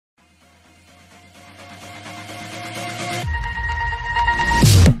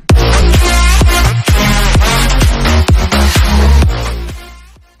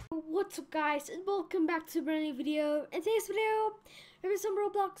What's up guys, and welcome back to a brand new video. In today's video, there is some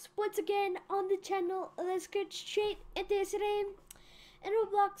Roblox once again on the channel. Let's get straight into this today. In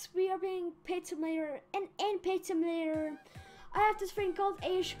Roblox, we are playing Pet Simulator, and in Pet Simulator, I have this friend called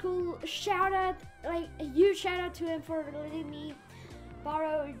Cool. Shout out, like a huge shout out to him for letting me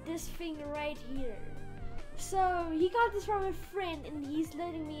borrow this thing right here. So he got this from a friend, and he's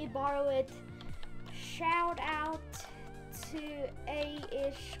letting me borrow it. Shout out to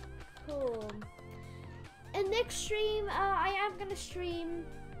Cool. And next stream, I am gonna stream.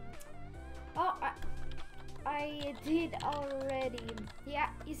 Oh, I did already. Yeah,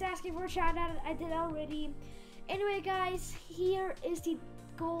 he's asking for a shout out. I did already. Anyway, guys, here is the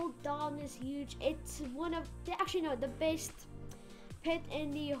gold Dominus huge. It's one of the, actually no, the best pet in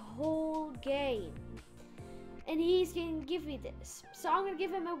the whole game. And he's gonna give me this. So I'm gonna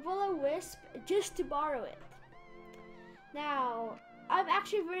give him a will-o-wisp just to borrow it. Now, I'm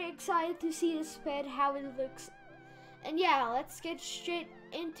actually very excited to see this pet, how it looks. And yeah, let's get straight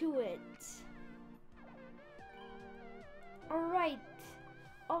into it. Alright.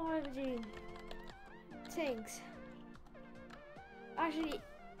 OMG. Thanks. Actually,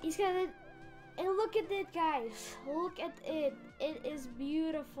 he's gonna... And look at it, guys. Look at it. It is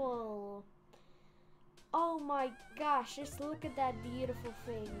beautiful. Oh my gosh, just look at that beautiful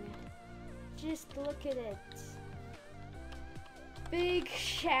thing. Just look at it. Big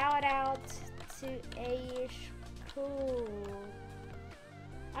shout out to Cool.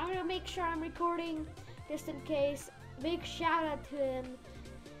 I'm gonna make sure I'm recording just in case. Big shout out to him.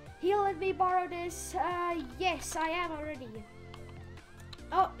 He'll let me borrow this. Yes, I am already.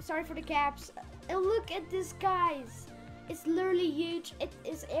 Oh, sorry for the caps. And look at this, guys. It's literally huge. It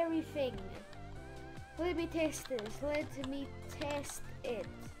is everything. Let me test this. Let me test it.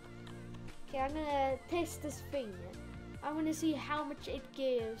 Okay, I'm gonna test this thing. I want to see how much it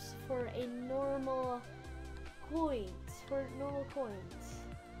gives for a normal coins.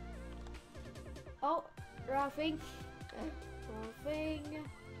 Oh, wrong thing. Wrong thing.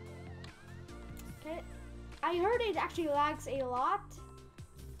 Okay. I heard it actually lags a lot.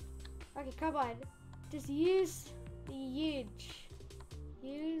 Okay, come on. Just use the huge.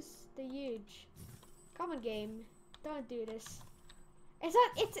 Use the huge. Come on, game. Don't do this.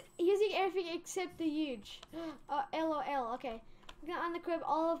 It's using everything except the huge. LOL. Okay. I'm gonna unequip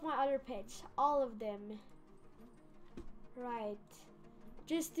all of my other pets. All of them. Right.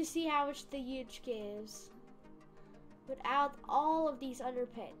 Just to see how much the huge gives. Without all of these other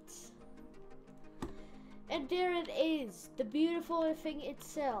pets. And there it is. The beautiful thing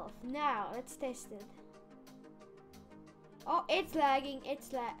itself. Now, let's test it. Oh, it's lagging.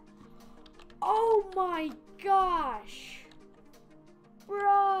 It's lag. Oh my gosh.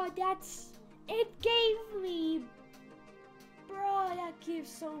 Bro, it gave me, bro, that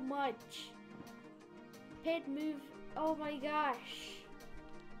gives so much. Pet move, oh my gosh.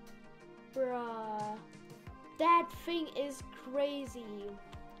 Bro, that thing is crazy.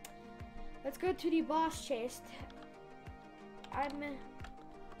 Let's go to the boss chest. I'm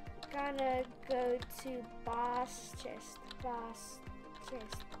gonna go to boss chest,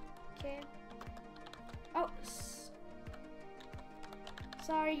 okay. Oh,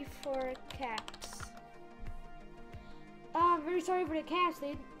 sorry for caps. I'm very sorry for the caps,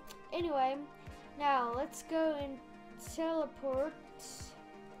 dude. Anyway, now let's go and teleport.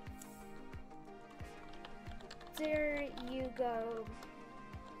 There you go.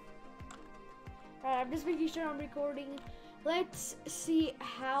 Alright, I'm just making sure I'm recording. Let's see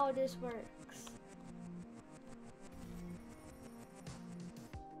how this works.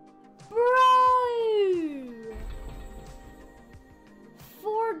 Bro!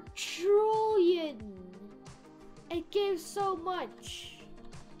 4 trillion. It gave so much.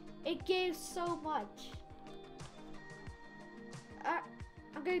 It gave so much.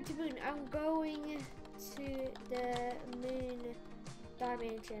 I'm going to moon. I'm going to the moon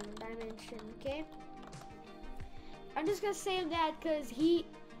dimension. Okay. I'm just gonna say that because he,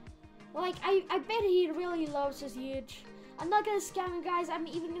 like, I bet he really loves his huge. I'm not gonna scam him, guys. I'm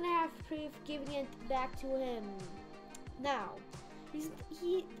even gonna have proof giving it back to him. Now.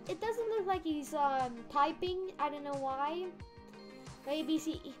 It doesn't look like he's typing. I don't know why. Maybe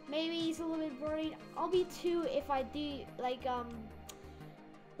he's a little bit worried. I'll be too if I do like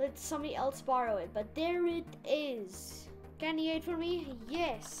let somebody else borrow it. But there it is. Can you wait for me?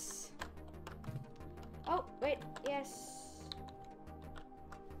 Yes. Oh wait, yes.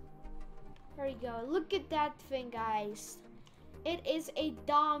 There we go. Look at that thing, guys. It is a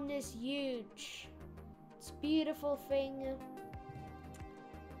Dominus huge. It's a beautiful thing.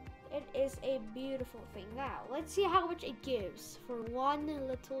 It is a beautiful thing. Now, let's see how much it gives for one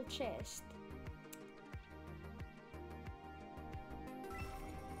little chest.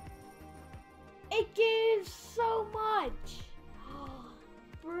 It gives so much.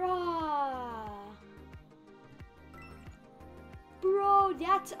 Bruh. Bro,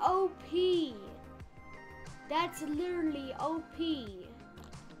 that's OP. That's literally OP.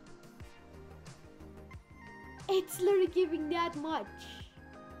 It's literally giving that much.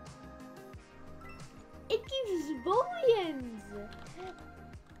 It gives bullions.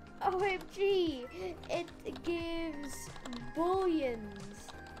 OMG. It gives bullions.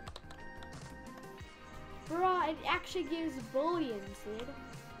 Bruh, it actually gives bullions, dude.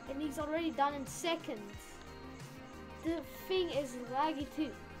 And he's already done in seconds. The thing is laggy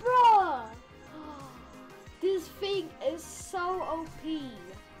too. Bruh! This thing is so OP.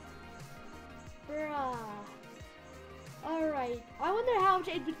 Bruh. Alright. I wonder how much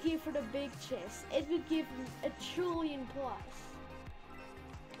it would give for the big chest. It would give a trillion plus.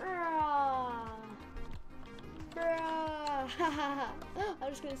 Bruh. Bruh. I'm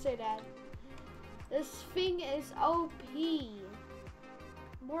just gonna say that. This thing is OP.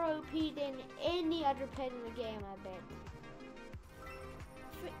 More OP than any other pet in the game, I bet.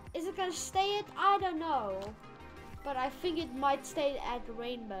 Is it gonna stay it? I don't know. But I think it might stay at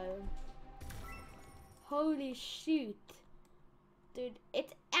Rainbow. Holy shoot. Dude,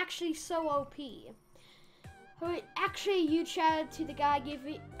 it's actually so OP. Actually, huge shout out to the guy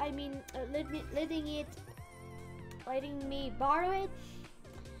letting me borrow it.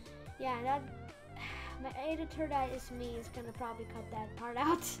 Yeah, that my editor that is me is gonna probably cut that part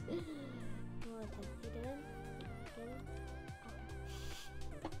out.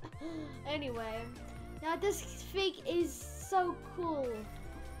 Anyway, now this thing is so cool.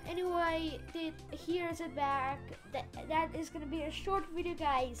 Anyway, here's it back. That is gonna be a short video,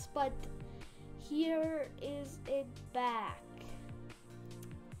 guys, but here is it back.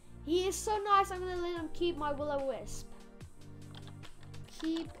 He is so nice. I'm gonna let him keep my will-o-wisp.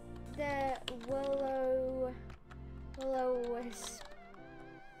 Keep the will-o-wisp.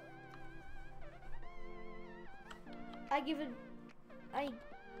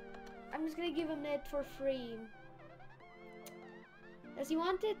 I'm just gonna give him it for free. Does he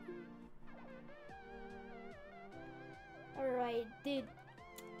want it? Alright, dude.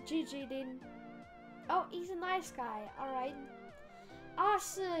 GG, dude. Oh, he's a nice guy. Alright.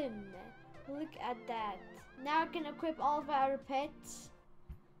 Awesome. Look at that. Now I can equip all of our pets.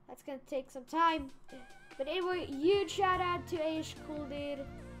 That's gonna take some time. But anyway, huge shout out to Aish Cool, dude.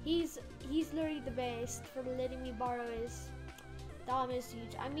 He's literally the best for letting me borrow his Dominus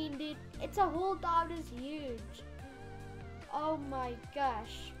huge. I mean, dude, it's a whole Dominus huge. Oh my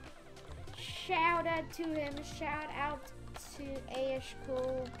gosh. Shout out to him. Shout out to Aish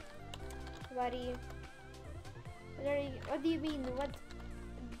Cool, buddy. What do you mean? What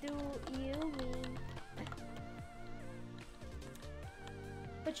do you mean?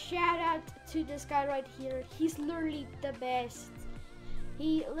 But shout out to this guy right here. He's literally the best.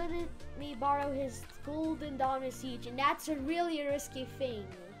 He let me borrow his golden Dominus siege, and that's a really risky thing.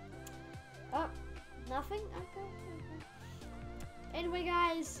 Oh, nothing? Okay. Anyway,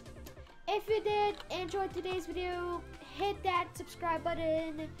 guys, if you did enjoy today's video, hit that subscribe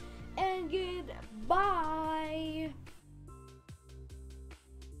button, and goodbye.